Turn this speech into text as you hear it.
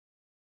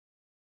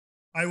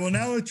I will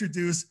now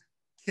introduce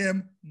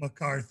Kim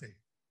McCarthy.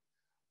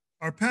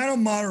 Our panel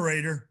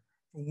moderator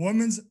for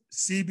Women's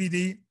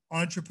CBD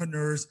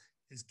Entrepreneurs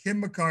is Kim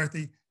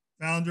McCarthy,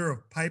 founder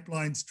of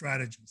Pipeline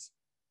Strategies.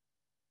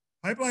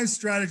 Pipeline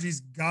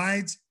Strategies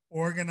guides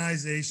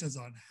organizations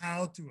on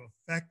how to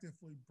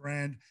effectively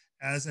brand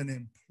as an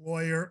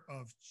employer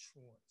of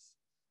choice.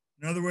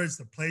 In other words,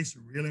 the place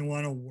you really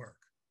want to work.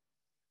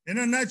 In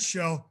a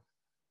nutshell,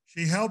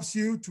 she helps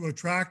you to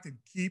attract and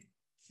keep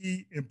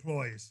key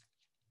employees.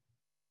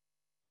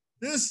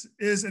 This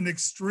is an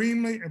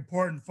extremely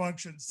important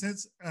function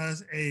since,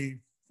 as a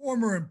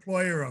former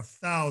employer of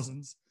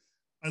thousands,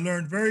 I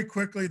learned very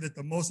quickly that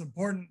the most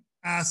important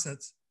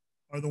assets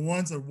are the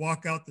ones that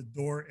walk out the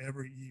door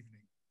every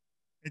evening.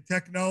 In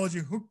technology,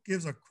 who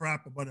gives a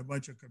crap about a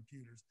bunch of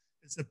computers?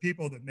 It's the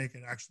people that make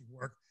it actually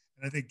work.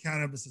 And I think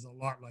cannabis is a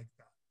lot like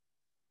that.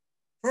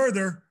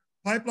 Further,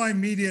 Pipeline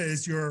Media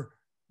is your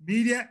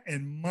media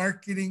and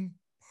marketing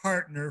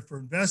partner for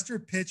investor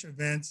pitch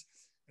events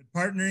and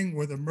partnering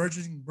with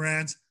emerging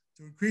brands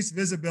to increase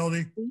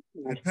visibility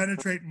and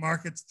penetrate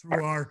markets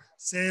through our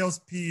sales,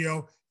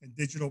 PEO, and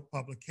digital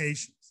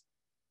publications.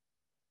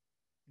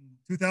 In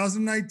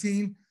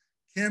 2019,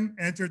 Kim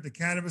entered the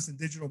cannabis and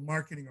digital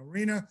marketing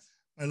arena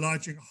by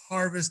launching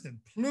Harvest and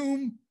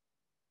Plume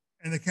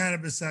and the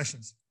Cannabis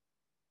Sessions.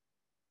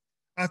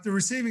 After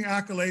receiving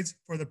accolades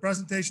for the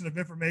presentation of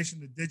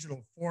information in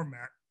digital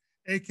format,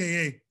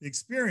 AKA the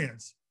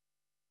experience,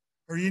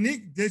 her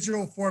unique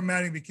digital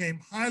formatting became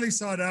highly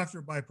sought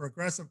after by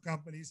progressive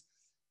companies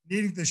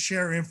needing to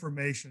share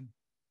information,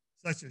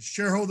 such as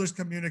shareholders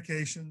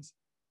communications,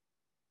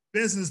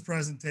 business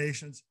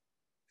presentations,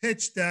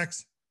 pitch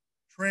decks,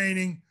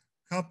 training,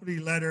 company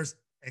letters,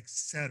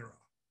 etc.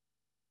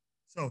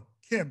 So,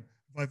 Kim,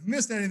 if I've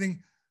missed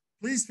anything,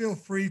 please feel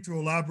free to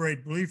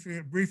elaborate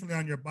briefly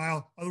on your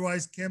bio.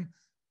 Otherwise, Kim,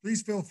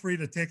 please feel free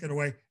to take it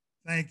away.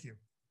 Thank you.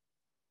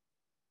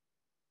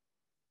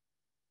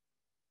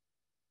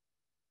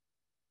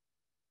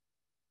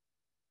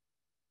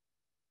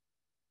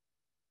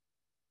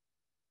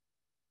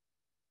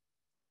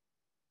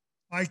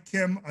 Hi,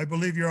 Kim. I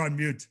believe you're on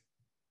mute.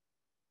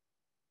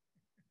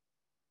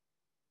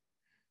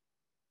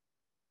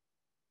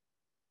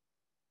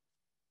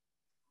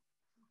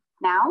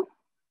 Now?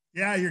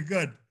 Yeah, you're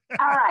good.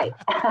 All right.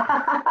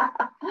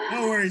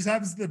 No worries.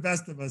 Happens to the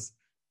best of us.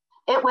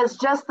 It was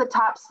just the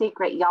top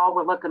secret y'all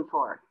were looking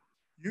for.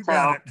 You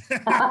got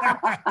it.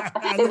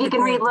 If you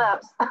can read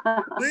lips.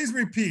 Please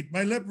repeat.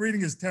 My lip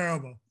reading is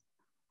terrible.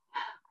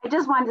 I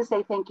just wanted to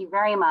say thank you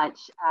very much,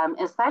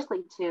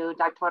 especially to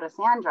Dr.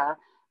 Sandra,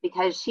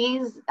 because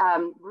she's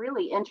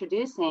really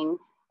introducing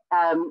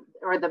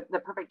or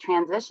the perfect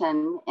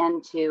transition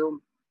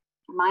into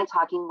my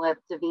talking with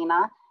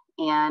Davina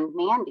and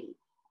Mandy.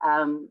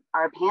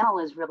 Our panel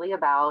is really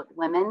about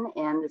women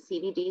in the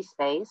CBD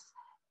space,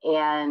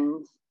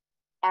 and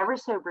ever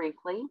so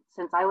briefly,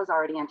 since I was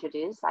already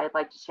introduced, I'd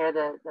like to share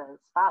the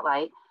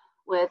spotlight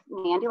with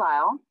Mandy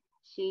Lile.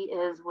 She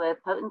is with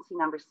Potency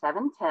number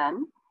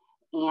 710.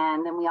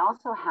 And then we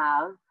also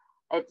have,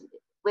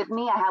 with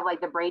me, I have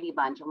like the Brady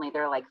Bunch, only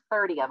there are like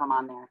 30 of them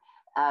on there.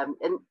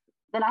 And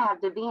then I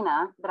have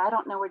Davina, but I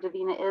don't know where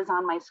Davina is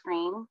on my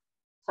screen.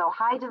 So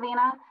hi,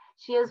 Davina.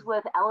 She is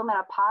with Element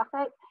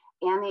Apothic.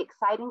 And the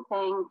exciting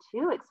thing,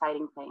 two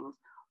exciting things.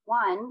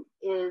 One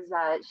is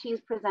she's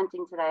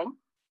presenting today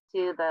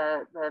to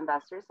the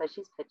investors, so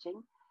she's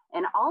pitching.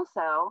 And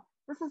also,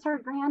 this is her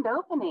grand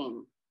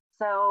opening.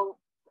 So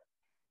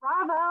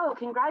bravo,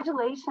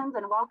 congratulations,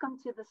 and welcome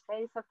to the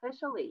space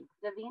officially.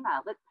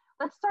 Davina,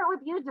 let's start with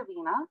you,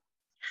 Davina.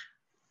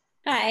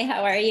 Hi,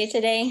 how are you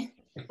today?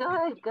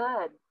 Good,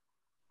 good.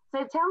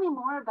 So tell me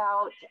more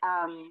about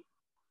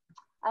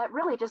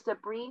really just a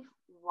brief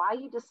why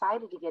you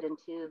decided to get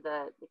into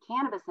the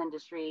cannabis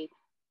industry,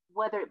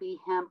 whether it be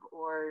hemp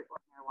or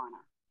marijuana.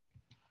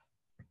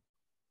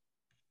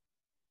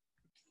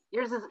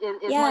 Yours is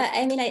yeah,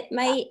 I mean,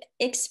 my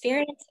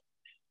experience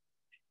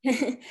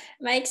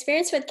my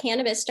experience with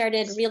cannabis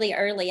started really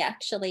early,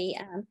 actually.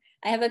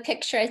 I have a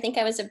picture, I think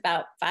I was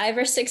about 5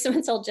 or 6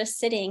 months old, just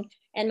sitting.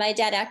 And my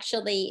dad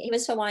actually, he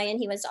was Hawaiian.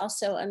 He was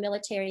also a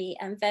military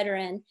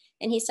veteran,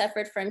 and he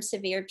suffered from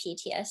severe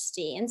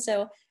PTSD. And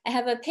so I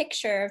have a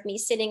picture of me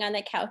sitting on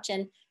the couch,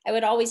 and I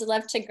would always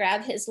love to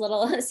grab his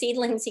little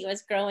seedlings he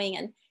was growing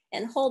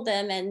and hold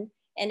them. And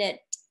it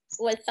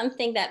was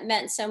something that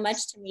meant so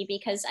much to me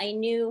because I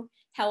knew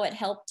how it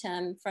helped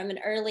him from an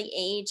early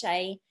age.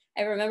 I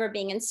remember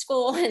being in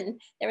school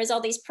and there was all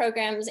these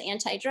programs,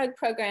 anti-drug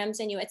programs,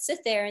 and you would sit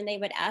there and they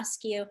would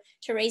ask you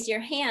to raise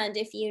your hand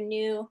if you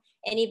knew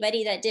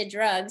anybody that did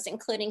drugs,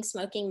 including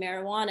smoking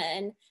marijuana.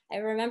 And I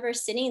remember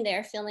sitting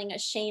there feeling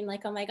ashamed,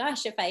 like, oh my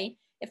gosh, if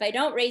I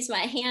don't raise my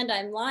hand,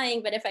 I'm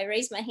lying. But if I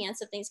raise my hand,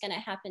 something's going to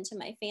happen to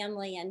my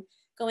family. And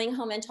going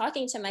home and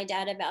talking to my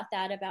dad about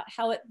that, about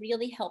how it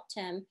really helped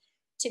him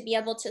to be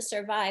able to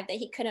survive, that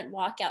he couldn't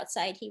walk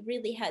outside. He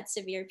really had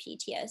severe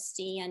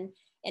PTSD, and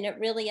it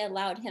really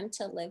allowed him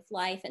to live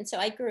life. And so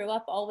I grew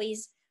up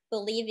always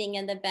believing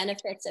in the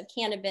benefits of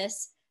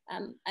cannabis,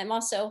 I'm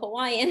also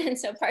Hawaiian, and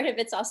so part of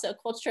it's also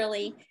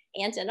culturally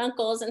aunts and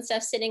uncles and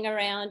stuff sitting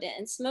around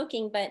and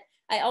smoking, but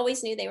I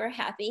always knew they were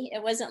happy.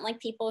 It wasn't like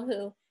people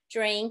who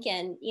drank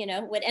and, you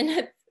know, would end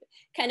up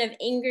kind of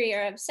angry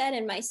or upset.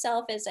 And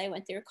myself, as I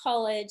went through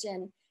college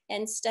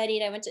and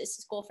studied, I went to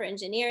school for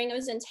engineering. It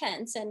was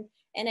intense, and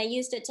I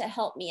used it to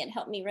help me. It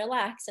helped me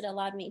relax. It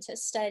allowed me to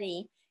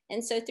study.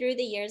 And so through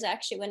the years, I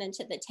actually went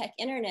into the tech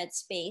internet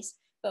space.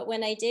 But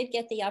when I did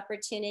get the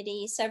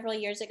opportunity several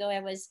years ago, I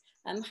was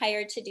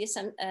hired to do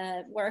some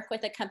work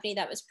with a company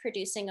that was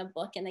producing a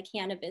book in the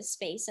cannabis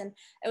space. And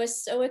I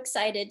was so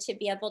excited to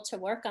be able to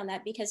work on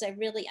that because I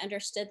really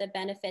understood the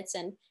benefits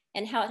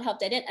and how it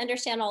helped. I didn't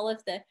understand all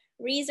of the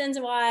reasons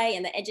why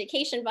and the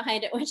education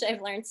behind it, which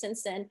I've learned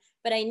since then,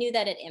 but I knew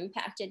that it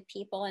impacted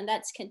people. And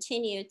that's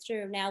continued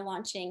through now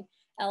launching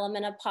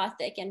Element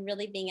Apothic and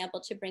really being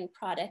able to bring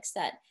products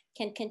that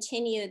can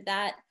continue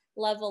that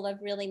level of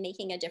really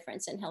making a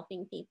difference in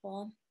helping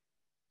people.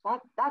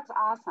 That's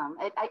awesome.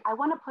 I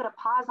want to put a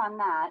pause on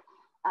that.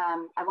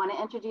 I want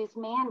to introduce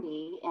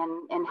Mandy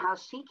and how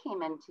she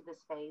came into the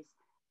space.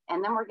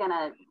 And then we're going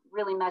to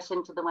really mesh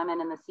into the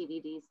women and the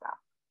CBD stuff.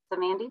 So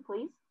Mandy,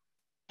 please.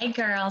 Hey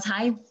girls,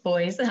 hi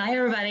boys, hi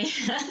everybody.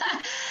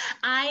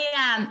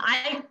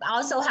 I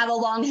also have a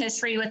long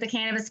history with the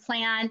cannabis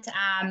plant.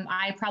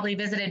 I probably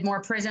visited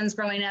more prisons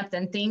growing up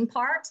than theme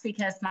parks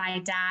because my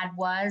dad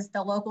was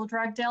the local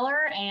drug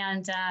dealer,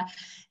 and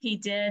he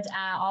did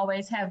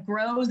always have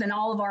grows in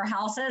all of our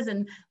houses.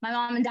 And my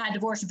mom and dad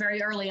divorced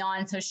very early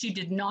on, so she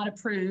did not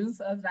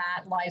approve of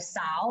that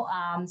lifestyle.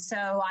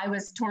 So I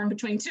was torn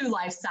between two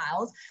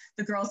lifestyles,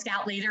 the Girl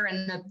Scout leader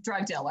and the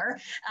drug dealer.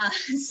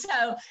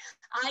 So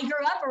I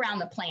grew up around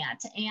the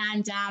plant,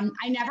 and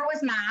I never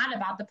was mad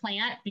about the plant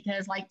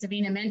because, like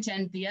Davina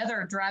mentioned, the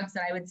other drugs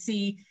that I would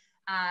see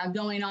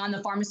going on,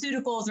 the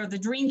pharmaceuticals or the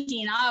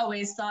drinking, I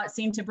always thought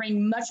seemed to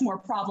bring much more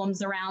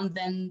problems around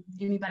than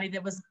anybody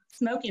that was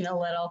smoking a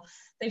little.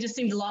 They just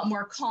seemed a lot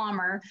more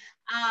calmer.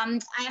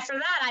 After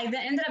that, I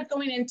then ended up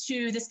going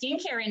into the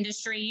skincare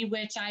industry,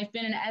 which I've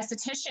been an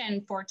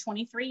esthetician for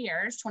 24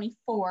 years,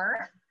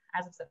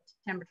 as of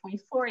September,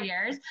 24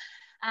 years.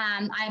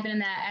 I've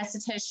been an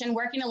esthetician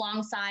working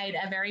alongside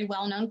a very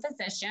well-known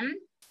physician.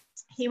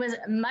 He was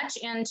much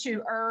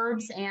into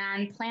herbs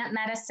and plant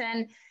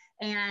medicine.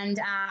 And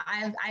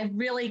I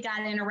really got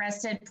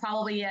interested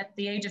probably at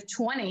the age of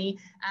 20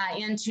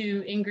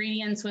 into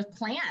ingredients with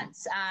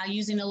plants,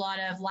 using a lot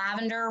of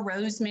lavender,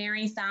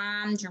 rosemary,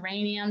 thyme,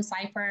 geranium,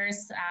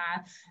 cypress,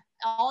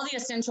 all the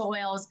essential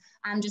oils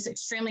I'm just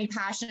extremely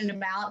passionate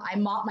about. I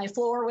mop my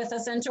floor with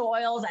essential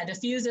oils. I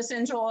diffuse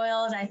essential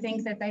oils. I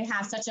think that they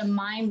have such a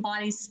mind,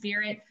 body,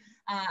 spirit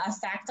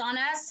effect on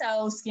us.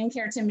 So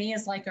skincare to me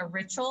is like a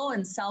ritual,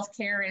 and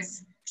self-care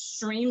is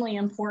extremely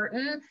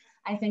important.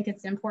 I think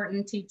it's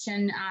important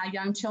teaching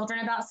young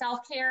children about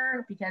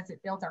self-care because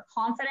it builds our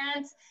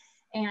confidence.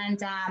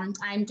 And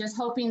I'm just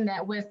hoping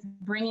that with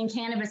bringing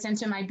cannabis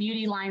into my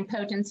beauty line,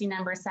 Potency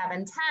number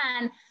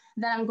 710,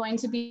 that I'm going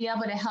to be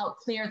able to help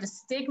clear the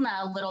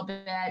stigma a little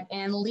bit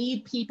and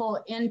lead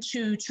people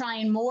into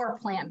trying more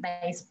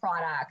plant-based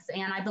products.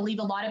 And I believe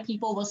a lot of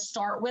people will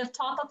start with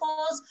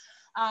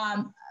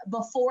topicals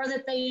before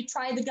that they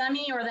try the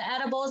gummy or the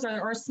edibles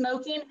or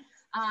smoking.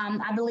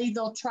 I believe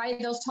they'll try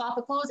those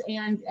topicals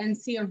and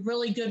see a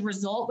really good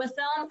result with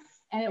them,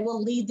 and it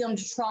will lead them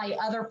to try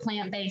other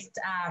plant-based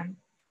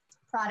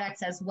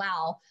products as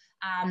well.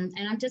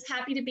 And I'm just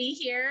happy to be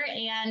here,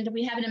 and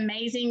we have an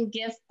amazing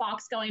gift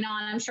box going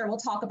on. I'm sure we'll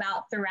talk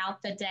about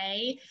throughout the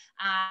day,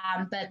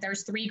 but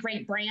there's 3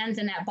 great brands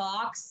in that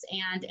box,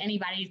 and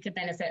anybody could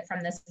benefit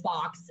from this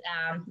box.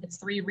 It's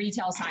 3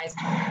 retail size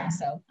products,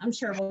 so I'm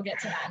sure we'll get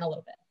to that in a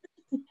little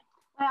bit.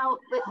 Well,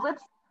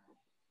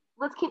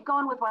 let's keep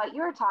going with what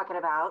you're talking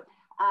about.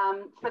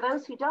 For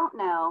those who don't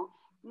know,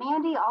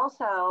 Mandy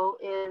also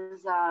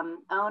is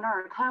owner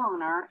or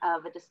co-owner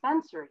of a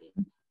dispensary,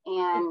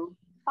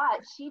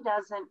 but she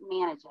doesn't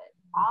manage it.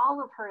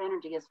 All of her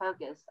energy is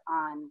focused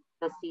on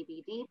the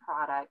CBD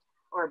product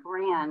or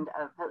brand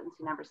of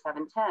Potency number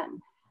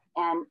 710.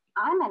 And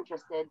I'm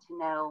interested to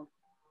know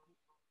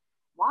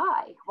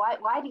why.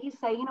 Why do you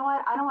say, you know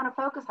what, I don't want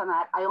to focus on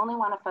that. I only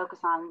want to focus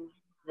on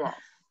this.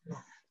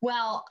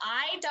 Well,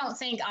 I don't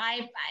think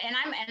I'm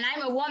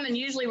a woman,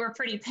 usually we're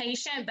pretty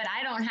patient, but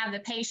I don't have the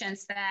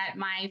patience that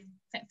my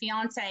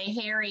fiance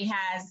Harry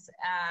has,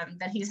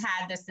 that he's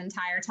had this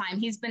entire time.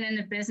 He's been in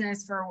the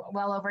business for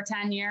well over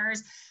 10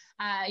 years,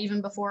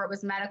 even before it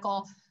was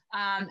medical.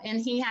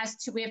 And we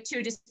have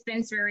 2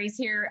 dispensaries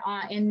here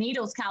in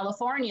Needles,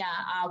 California,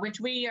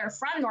 which we are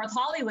from North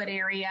Hollywood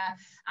area.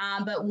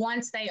 But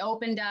once they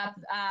opened up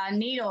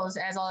Needles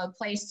as a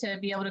place to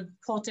be able to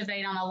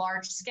cultivate on a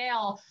large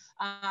scale,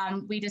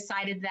 we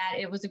decided that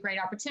it was a great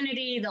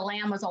opportunity. The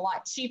land was a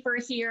lot cheaper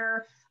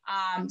here.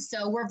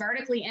 So we're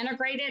vertically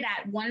integrated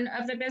at one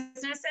of the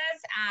businesses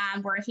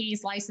where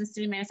he's licensed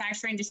to do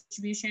manufacturing,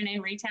 distribution,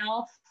 and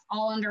retail,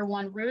 all under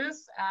one roof.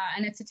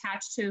 And it's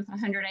attached to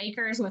 100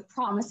 acres with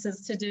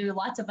promises to do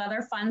lots of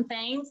other fun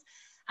things.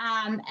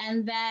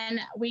 And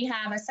then we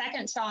have a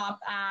second shop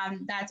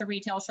that's a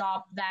retail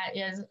shop that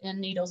is in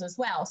Needles as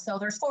well. So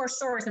there's 4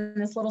 stores in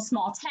this little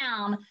small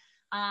town,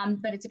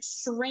 but it's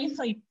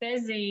extremely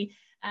busy,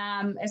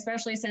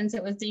 especially since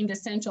it was deemed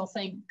essential.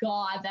 Thank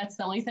God, that's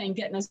the only thing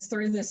getting us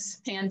through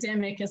this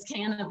pandemic is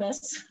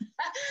cannabis.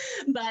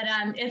 But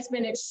it's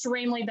been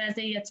extremely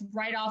busy. It's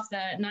right off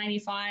the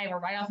 95 or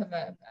right off of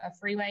a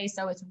freeway,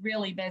 so it's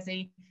really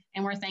busy,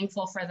 and we're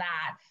thankful for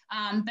that.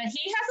 But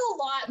he has a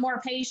lot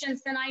more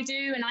patience than I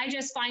do, and I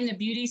just find the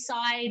beauty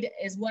side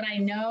is what I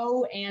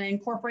know, and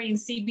incorporating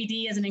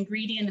CBD as an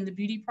ingredient in the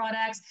beauty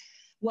products,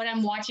 what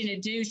I'm watching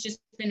it do has just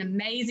been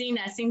amazing.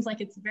 It seems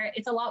like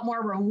it's a lot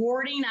more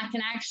rewarding. I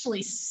can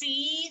actually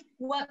see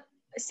what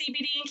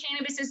CBD and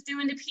cannabis is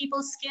doing to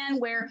people's skin,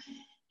 where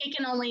he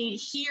can only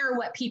hear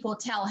what people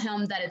tell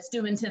him that it's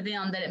doing to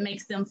them, that it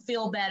makes them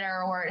feel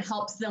better or it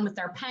helps them with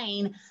their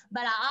pain.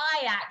 But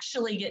I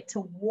actually get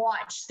to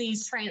watch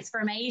these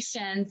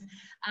transformations,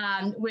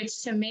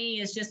 which to me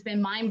has just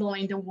been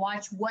mind-blowing to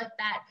watch what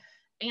that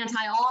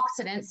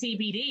antioxidant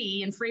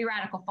CBD and free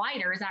radical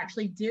fighter is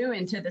actually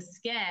doing to the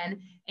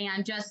skin.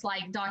 And just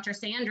like Dr.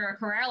 Sandra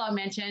Carrello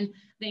mentioned,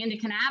 the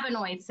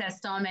endocannabinoid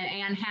system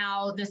and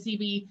how the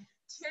CB2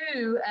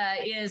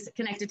 is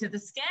connected to the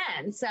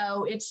skin.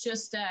 So it's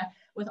just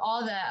with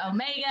all the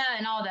omega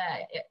and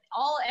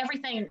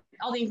everything,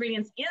 all the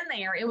ingredients in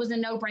there, it was a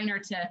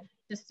no-brainer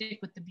to stick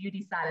with the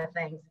beauty side of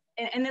things.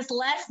 And this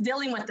less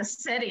dealing with the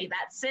city.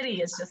 That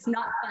city is just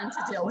not fun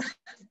to deal with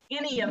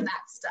any of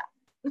that stuff.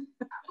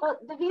 Well,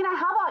 Davina,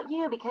 how about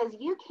you? Because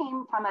you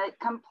came from a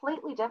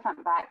completely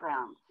different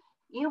background.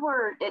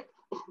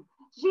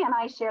 She and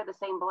I share the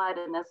same blood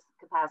in this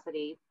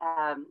capacity.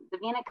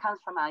 Davina comes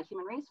from a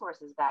human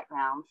resources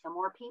background, so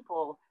more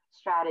people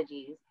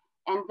strategies,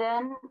 and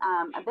then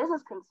a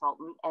business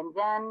consultant. And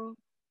then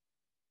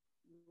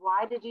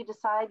why did you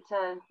decide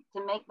to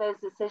make those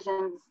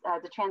decisions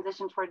to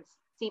transition towards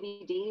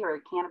CBD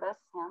or cannabis?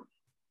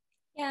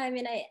 Yeah, I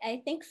mean,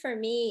 I think for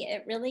me,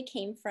 it really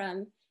came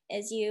from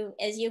as you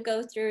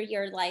go through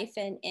your life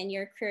and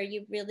your career,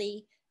 you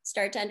really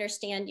start to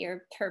understand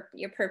your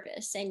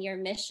purpose and your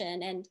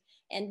mission.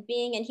 And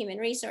being in human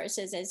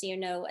resources, as you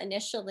know,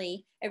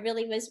 initially, I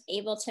really was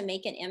able to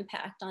make an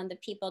impact on the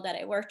people that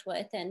I worked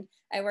with. And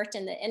I worked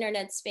in the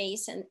internet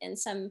space and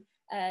some,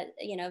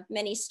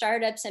 many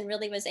startups, and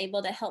really was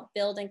able to help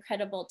build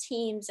incredible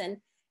teams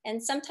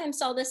and sometimes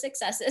saw the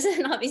successes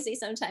and obviously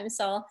sometimes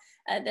saw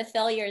the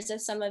failures of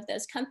some of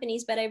those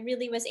companies. But I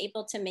really was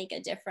able to make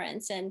a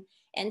difference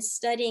and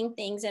studying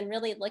things and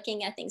really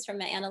looking at things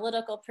from an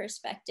analytical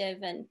perspective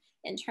and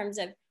in terms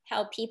of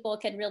how people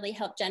could really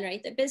help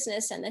generate the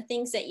business and the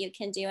things that you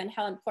can do and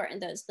how important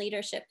those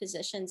leadership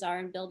positions are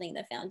in building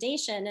the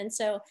foundation. And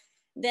so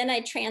then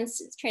I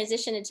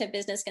transitioned into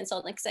business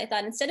consulting because I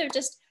thought instead of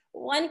just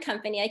one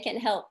company, I can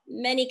help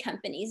many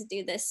companies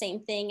do the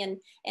same thing,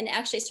 and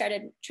actually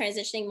started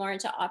transitioning more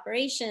into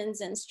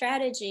operations and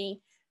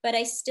strategy. But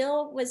I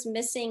still was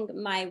missing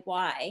my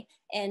why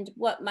and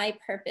what my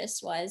purpose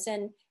was.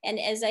 And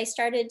as I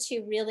started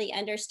to really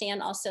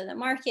understand also the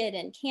market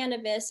and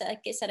cannabis,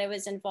 like I said, I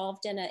was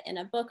involved in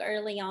a book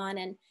early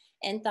on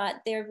and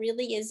thought there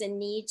really is a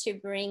need to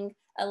bring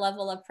a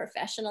level of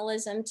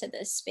professionalism to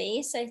this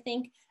space. I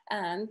think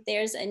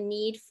there's a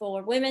need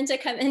for women to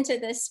come into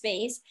this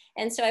space.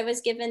 And so I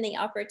was given the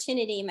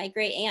opportunity. My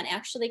great aunt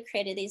actually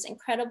created these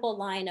incredible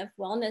line of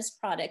wellness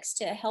products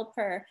to help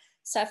her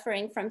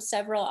suffering from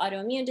several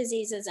autoimmune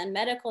diseases and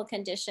medical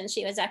conditions.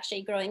 She was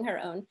actually growing her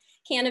own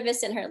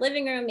cannabis in her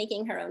living room,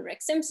 making her own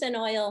Rick Simpson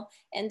oil.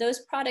 And those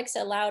products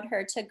allowed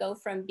her to go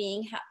from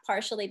being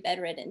partially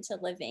bedridden to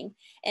living.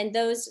 And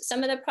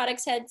some of the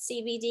products had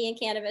CBD and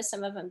cannabis,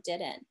 some of them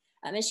didn't.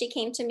 And she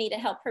came to me to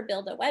help her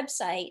build a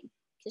website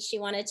because she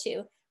wanted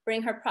to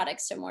bring her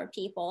products to more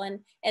people. And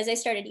as I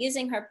started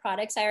using her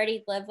products, I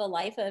already live a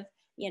life of,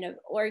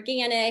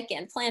 organic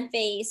and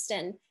plant-based.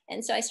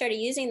 And so I started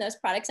using those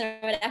products, and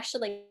I would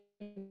actually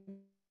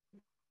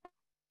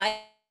buy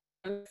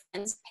them from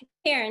friends'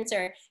 parents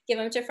or give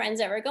them to friends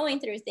that were going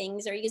through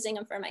things or using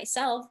them for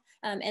myself.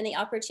 And the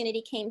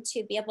opportunity came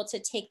to be able to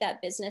take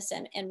that business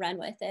and run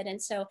with it.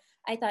 And so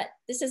I thought,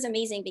 this is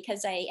amazing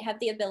because I have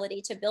the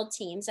ability to build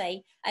teams.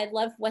 I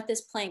love what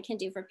this plant can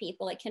do for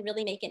people. It can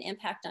really make an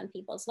impact on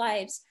people's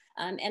lives.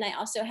 And I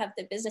also have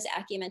the business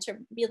acumen to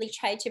really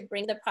try to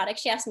bring the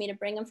products. She asked me to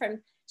bring them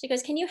she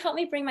goes, can you help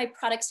me bring my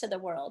products to the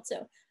world?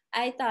 So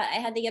I thought I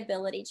had the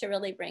ability to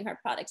really bring her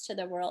products to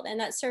the world. And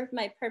that served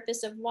my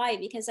purpose of why,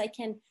 because I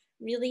can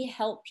really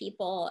help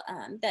people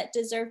that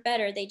deserve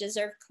better. They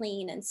deserve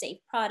clean and safe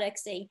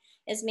products.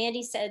 As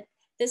Mandy said,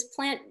 this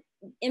plant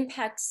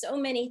impacts so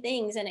many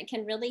things, and it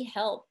can really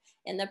help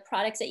in the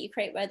products that you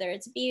create, whether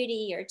it's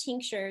beauty or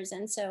tinctures.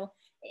 And so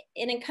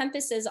it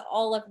encompasses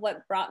all of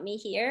what brought me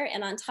here.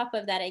 And on top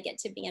of that, I get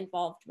to be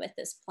involved with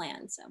this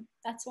plan. So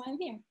that's why I'm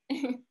here.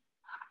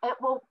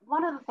 Well,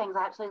 one of the things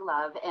I actually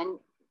love, and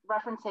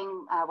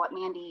referencing what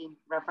Mandy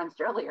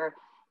referenced earlier,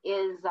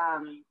 is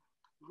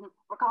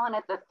we're calling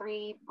it the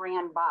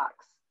 3-brand box.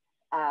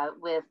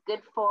 with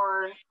Good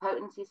For,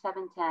 Potency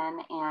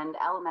 710, and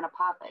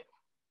Elementopathic.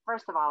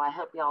 First of all, I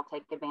hope you all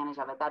take advantage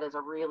of it. That is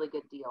a really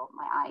good deal.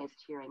 My eye is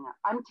tearing up.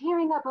 I'm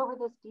tearing up over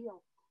this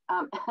deal.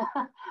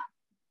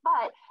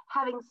 But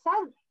having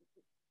said,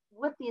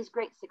 with these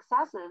great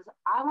successes,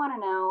 I want to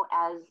know,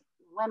 as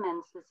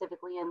women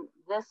specifically in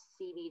this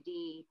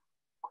CBD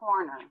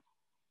corner,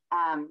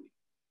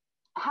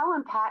 how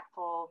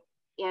impactful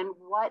and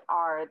what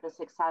are the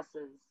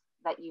successes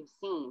that you've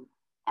seen?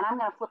 And I'm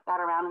going to flip that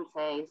around and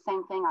say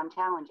same thing on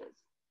challenges.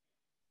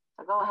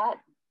 So go ahead.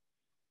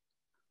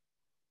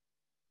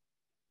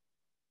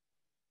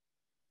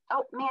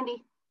 Oh,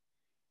 Mandy.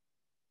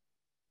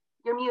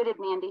 You're muted,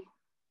 Mandy.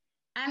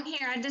 I'm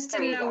here. I just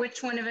didn't know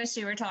which one of us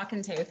you were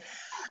talking to.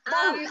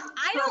 I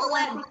don't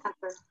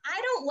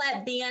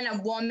let being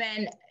a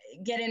woman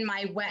get in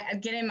my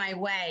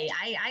way.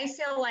 I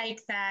feel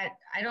like that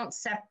I know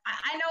that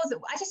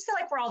I just feel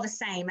like we're all the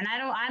same. And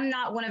I'm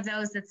not one of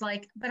those that's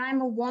like, but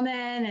I'm a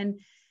woman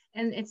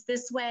and it's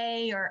this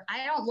way, or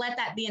I don't let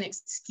that be an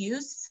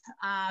excuse.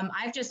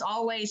 I've just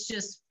always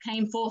just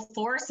came full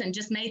force and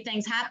just made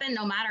things happen,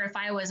 no matter if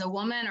I was a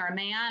woman or a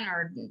man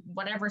or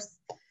whatever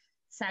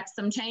sex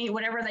them change,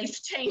 whatever they've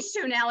changed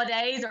to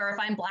nowadays, or if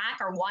I'm Black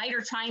or white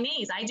or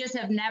Chinese. I just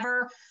have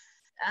never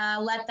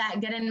let that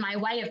get in my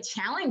way of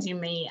challenging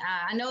me.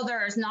 I know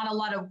there's not a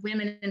lot of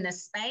women in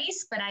this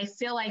space, but I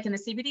feel like in the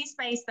CBD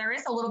space, there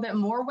is a little bit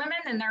more women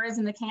than there is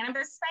in the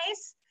cannabis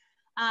space.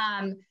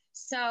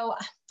 So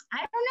I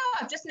don't know.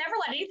 I've just never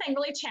let anything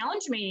really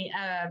challenge me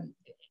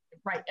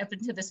right up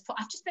into this.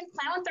 I've just been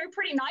plowing through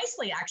pretty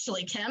nicely,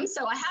 actually, Kim.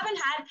 So I haven't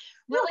had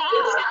really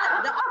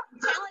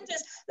any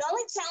challenges. The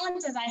only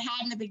challenges I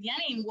had in the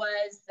beginning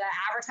was the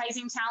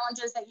advertising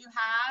challenges that you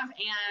have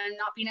and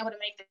not being able to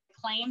make the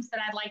claims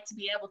that I'd like to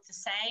be able to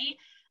say.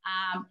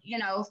 You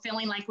know,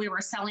 feeling like we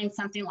were selling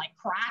something like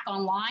crack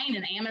online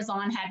and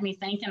Amazon had me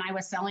thinking I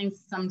was selling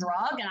some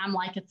drug, and I'm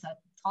like, it's a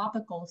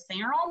topical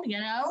serum, you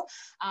know.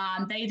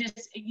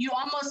 You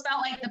almost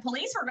felt like the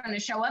police were going to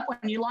show up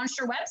when you launched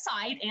your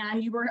website,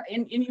 and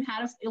you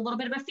had a little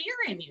bit of a fear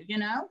in you, you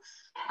know.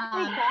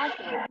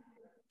 Exactly.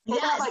 Yeah,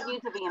 how about you,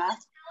 Davina?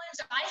 Challenge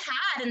I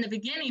had in the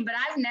beginning, but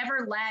I've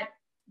never let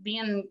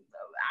being.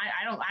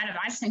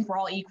 I just think we're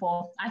all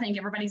equal. I think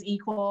everybody's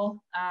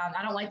equal.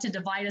 I don't like to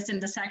divide us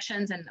into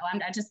sections, and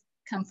I just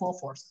come full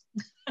force.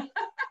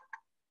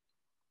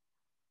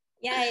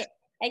 Yeah,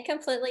 I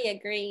completely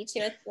agree too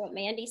with what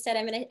Mandy said.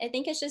 I mean, I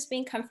think it's just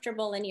being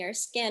comfortable in your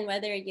skin,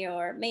 whether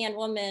you're man,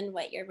 woman,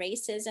 what your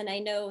race is. And I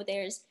know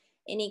there's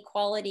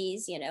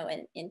inequalities, you know,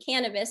 in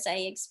cannabis. I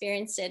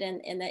experienced it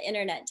in the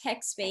internet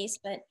tech space,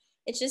 but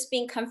it's just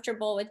being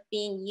comfortable with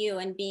being you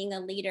and being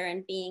a leader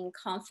and being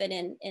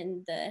confident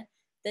in the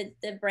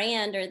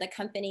brand or the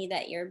company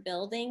that you're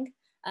building.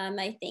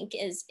 I think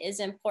is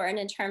important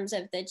in terms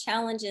of the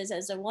challenges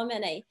as a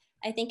woman.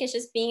 I think it's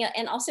just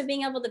and also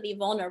being able to be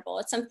vulnerable.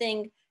 It's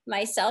something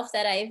myself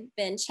that I've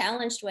been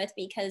challenged with,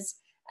 because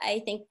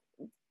I think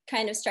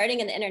kind of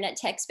starting in the internet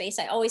tech space,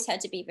 I always had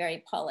to be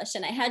very polished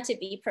and I had to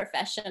be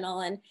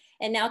professional. And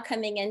now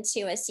coming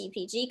into a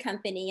CPG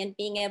company and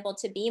being able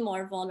to be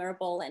more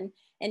vulnerable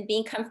and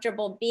being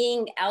comfortable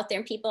being out there.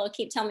 And people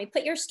keep telling me,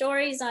 put your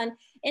stories on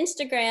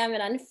Instagram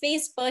and on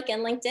Facebook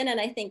and LinkedIn. And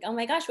I think, oh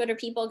my gosh, what are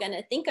people going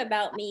to think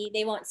about me?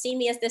 They won't see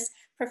me as this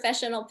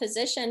professional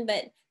position,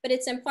 but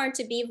it's important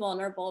to be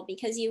vulnerable,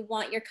 because you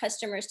want your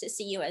customers to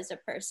see you as a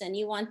person.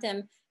 You want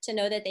them to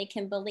know that they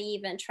can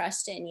believe and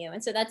trust in you.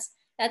 And so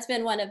that's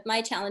been one of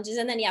my challenges.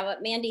 And then, yeah,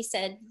 what Mandy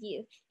said,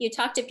 you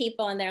talk to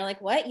people and they're like,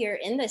 what, you're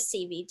in the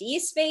CBD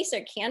space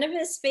or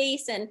cannabis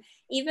space? And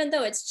even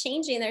though it's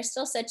changing, there's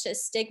still such a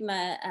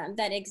stigma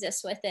that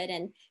exists with it,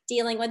 and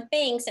dealing with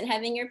banks and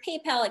having your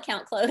PayPal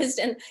account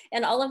closed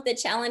and all of the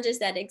challenges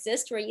that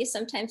exist, where you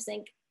sometimes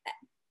think,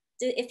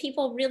 if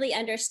people really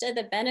understood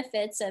the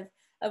benefits of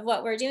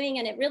what we're doing,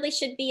 and it really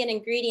should be an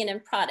ingredient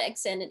in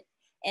products, and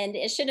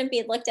it shouldn't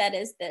be looked at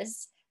as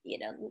this, you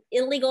know,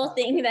 illegal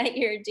thing that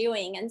you're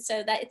doing. And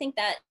so that, I think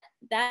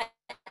that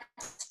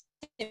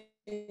to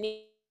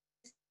me,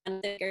 one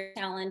of the bigger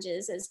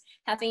challenges is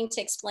having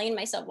to explain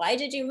myself. Why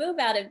did you move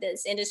out of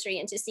this industry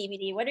into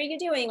CBD? What are you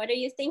doing? What are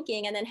you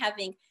thinking? And then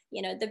having,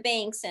 you know, the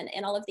banks and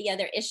all of the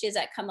other issues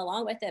that come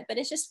along with it. But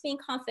it's just being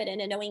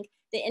confident and knowing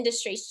the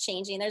industry's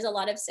changing. There's a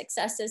lot of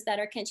successes that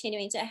are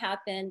continuing to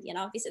happen. You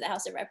know, obviously the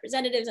House of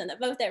Representatives and the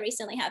vote that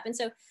recently happened.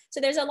 So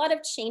there's a lot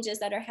of changes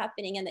that are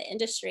happening in the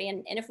industry.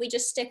 And if we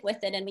just stick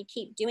with it and we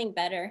keep doing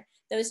better,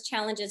 those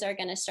challenges are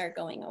going to start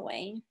going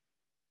away.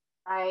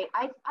 Right.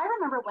 I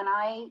remember when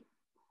I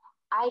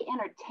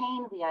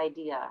entertained the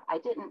idea. I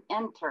didn't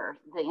enter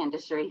the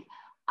industry.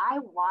 I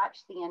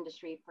watched the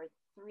industry for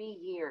 3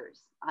 years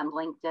on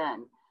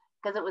LinkedIn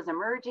because it was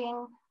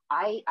emerging.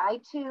 I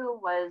too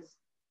was,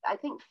 I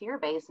think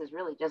fear-based is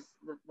really just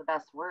the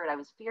best word. I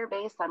was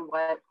fear-based on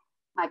what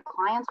my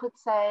clients would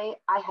say.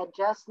 I had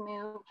just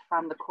moved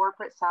from the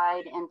corporate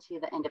side into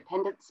the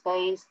independent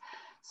space.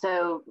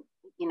 So,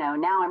 you know,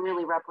 now I'm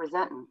really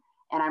representing,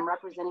 and I'm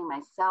representing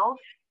myself.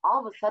 All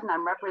of a sudden,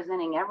 I'm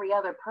representing every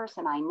other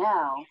person I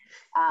know.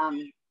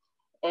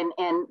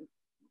 and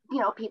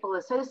people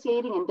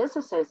associating and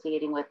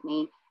disassociating with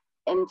me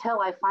until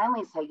I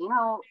finally say,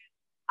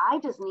 I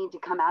just need to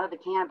come out of the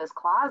cannabis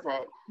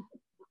closet,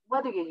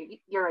 whether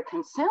you're a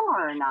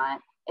consumer or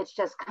not. It's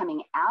just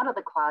coming out of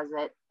the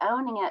closet,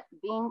 owning it,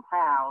 being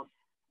proud.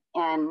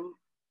 And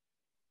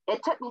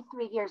it took me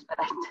 3 years, but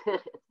I did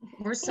it.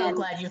 We're so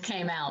glad you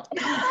came out.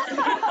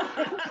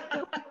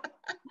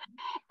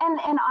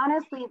 and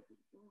honestly,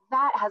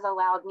 that has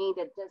allowed me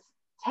to just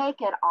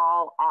take it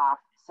all off,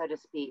 so to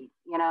speak,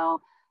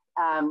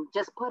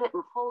 just put it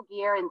in full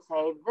gear and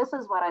say, this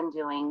is what I'm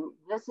doing.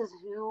 This is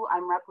who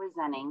I'm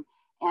representing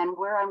and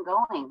where I'm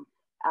going.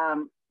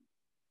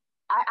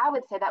 I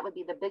would say that would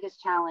be the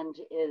biggest challenge,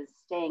 is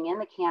staying in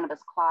the cannabis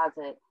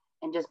closet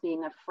and just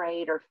being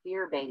afraid or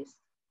fear-based,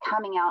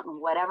 coming out in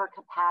whatever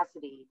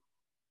capacity,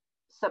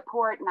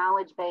 support,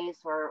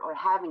 knowledge-based, or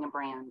having a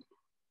brand.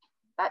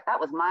 That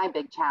was my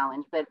big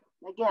challenge, but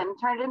again,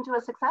 turned it into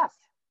a success.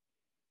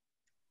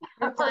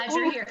 We're glad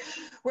you're here.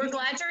 We're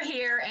glad you're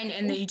here,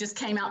 and that you just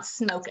came out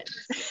smoking.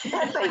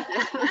 Thank you.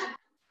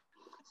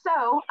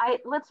 So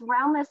let's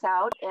round this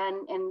out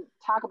and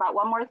talk about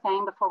one more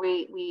thing before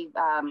we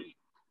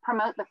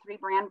promote the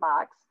 3-brand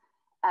box.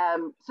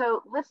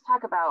 So let's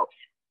talk about,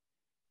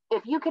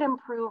 if you could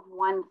improve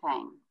one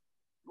thing,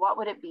 what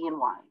would it be and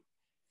why?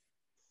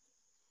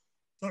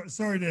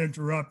 Sorry to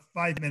interrupt.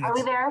 5 minutes. Are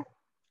we there?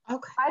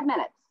 Okay. 5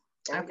 minutes.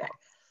 There okay.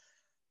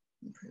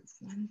 Improve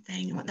one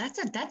thing.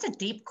 That's a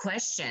deep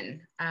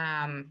question.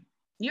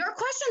 Your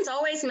questions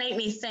always make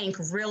me think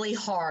really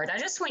hard. I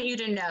just want you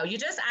to know, you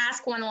just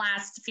asked one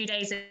last few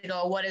days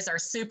ago, what is our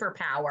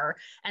superpower?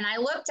 And I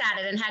looked at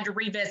it and had to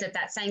revisit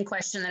that same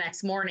question the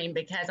next morning,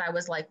 because I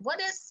was like, what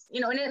is,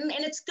 and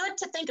it's good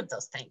to think of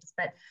those things.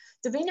 But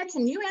Davina,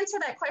 can you answer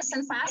that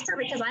question faster?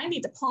 Because I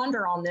need to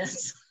ponder on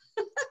this.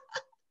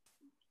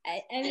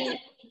 I mean,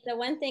 the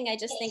one thing I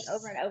just think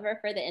over and over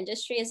for the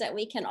industry is that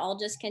we can all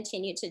just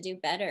continue to do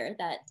better,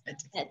 that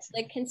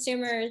the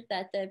consumers,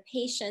 that the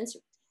patients,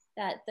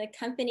 that the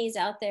companies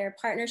out there,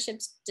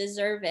 partnerships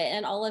deserve it,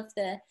 and all of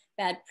the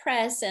bad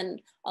press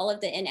and all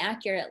of the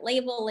inaccurate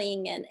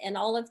labeling and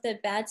all of the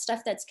bad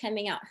stuff that's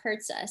coming out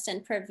hurts us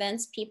and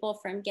prevents people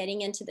from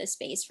getting into the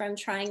space, from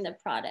trying the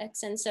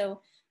products. And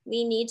so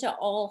we need to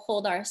all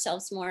hold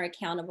ourselves more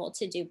accountable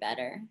to do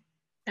better.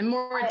 And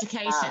more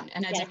education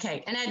and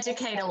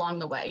educate along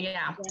the way.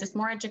 Yeah, just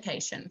more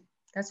education.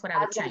 That's what I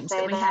would change,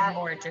 that we had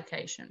more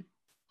education.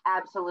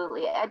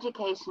 Absolutely.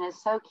 Education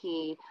is so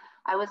key.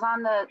 I was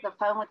on the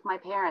phone with my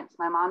parents.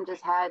 My mom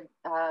just had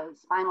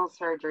spinal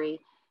surgery,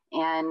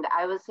 and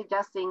I was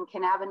suggesting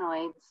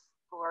cannabinoids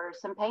for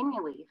some pain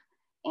relief.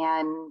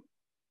 And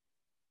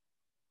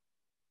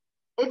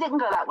it didn't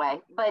go that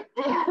way, but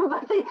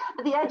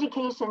the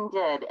education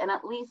did. And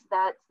at least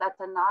that's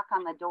a knock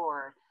on the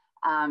door,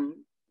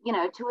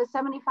 to a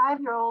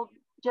 75-year-old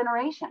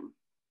generation.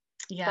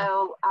 Yeah.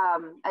 So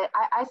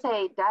I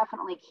say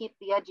definitely keep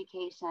the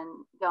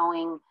education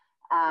going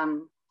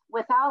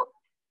without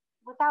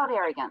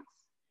arrogance.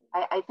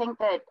 I think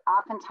that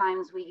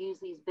oftentimes we use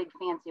these big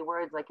fancy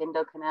words like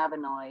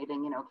endocannabinoid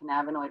and,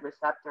 cannabinoid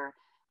receptor,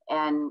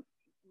 and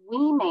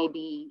we may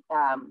be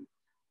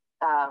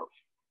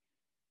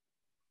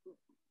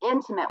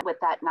intimate with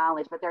that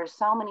knowledge, but there are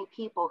so many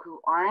people who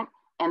aren't,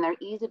 and they're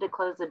easy to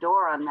close the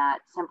door on that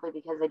simply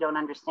because they don't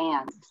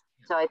understand.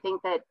 So I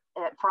think that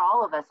for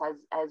all of us,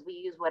 as we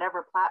use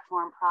whatever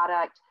platform,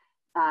 product,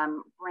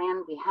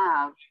 brand we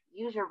have,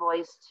 use your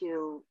voice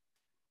to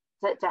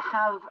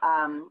have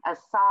a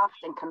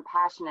soft and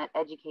compassionate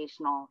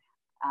educational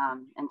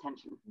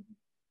intention.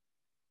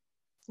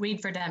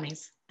 Weed for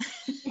dummies.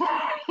 There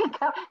you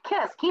go.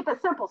 Kiss, keep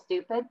it simple,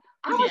 stupid.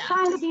 I was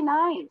trying to be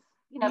nice.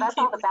 That's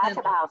all the back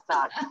of the house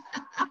talk.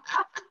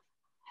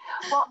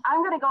 Well,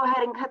 I'm going to go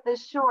ahead and cut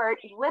this short,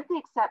 with the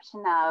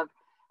exception of,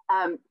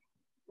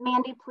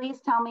 Mandy, please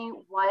tell me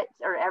what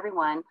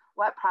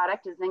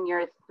product is in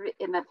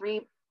the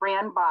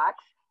 3-brand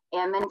box,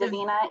 and then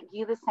Davina,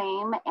 you the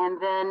same,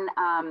 and then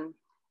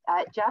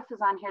Jeff is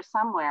on here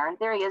somewhere.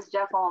 There he is,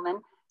 Jeff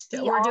Ullman.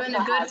 We're doing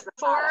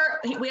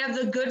we have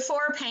the Good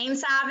For pain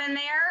salve in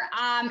there.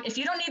 If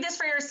you don't need this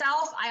for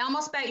yourself, I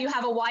almost bet you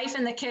have a wife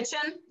in the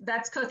kitchen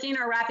that's cooking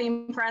or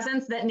wrapping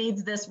presents that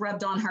needs this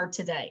rubbed on her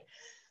today.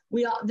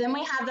 Then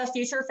we have the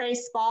Future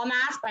Face Spa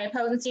Mask by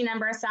Potency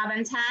number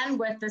 710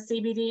 with the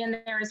CBD in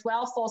there as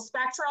well, full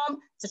spectrum.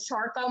 It's a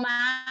charcoal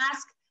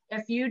mask.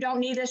 If you don't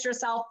need this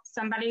yourself,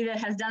 somebody that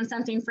has done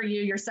something for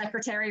you, your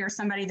secretary or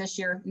somebody this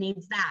year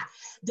needs that.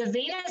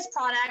 Davina's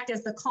product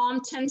is the Calm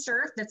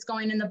Tincture that's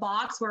going in the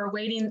box. We're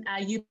awaiting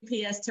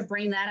UPS to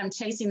bring that. I'm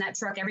chasing that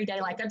truck every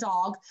day like a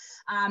dog.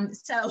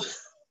 So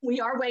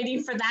we are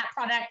waiting for that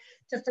product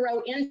to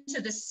throw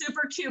into the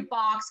super cute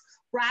box,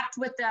 wrapped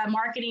with the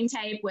marketing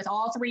tape with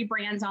all 3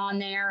 brands on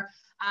there.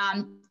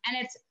 And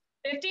it's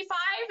 $55,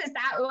 is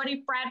that what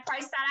Brad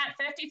priced that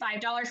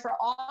at? $55 for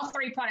all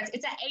 3 products.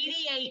 It's an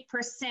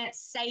 88%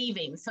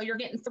 savings. So you're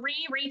getting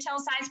 3 retail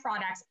size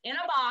products in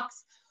a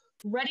box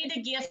ready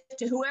to gift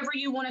to whoever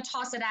you want to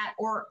toss it at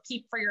or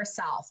keep for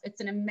yourself. It's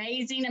an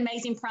amazing,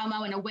 amazing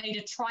promo and a way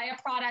to try a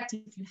product.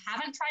 If you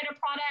haven't tried a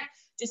product,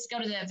 just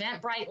go to the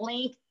Eventbrite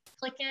link,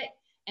 click it,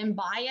 and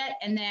buy it,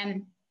 and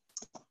then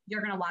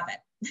you're going to love it.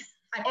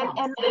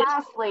 And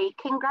lastly,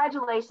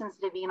 congratulations,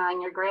 Davina,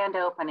 on your grand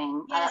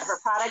opening. Yes. Her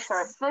products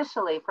are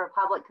officially for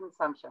public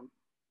consumption.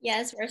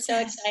 Yes, we're so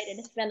excited.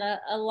 It's been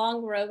a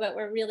long road, but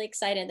we're really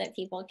excited that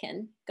people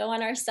can go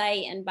on our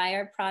site and buy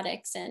our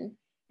products and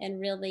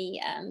really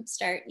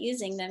start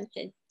using them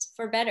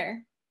for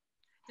better.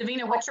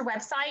 Davina, what's your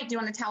website? Do you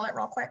want to tell it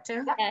real quick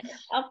too? Yeah,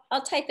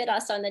 I'll type it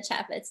also in the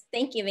chat.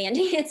 Thank you,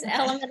 Mandy. It's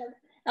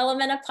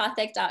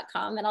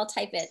elementapothic.com, and I'll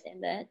type it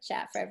in the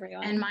chat for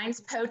everyone. And mine's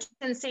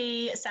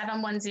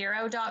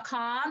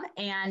Potency710.com,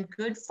 and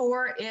Good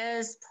For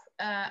is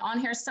on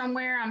here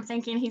somewhere. I'm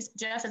thinking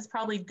Jeff is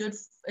probably good.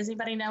 Does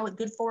anybody know what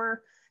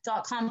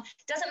goodfor.com?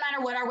 Doesn't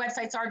matter what our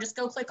websites are. Just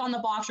go click on the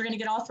box. You're going to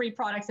get all 3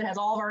 products that has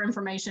all of our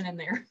information in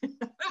there.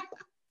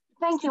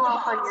 Thank you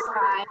all for your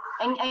time,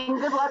 and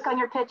good luck on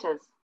your pitches.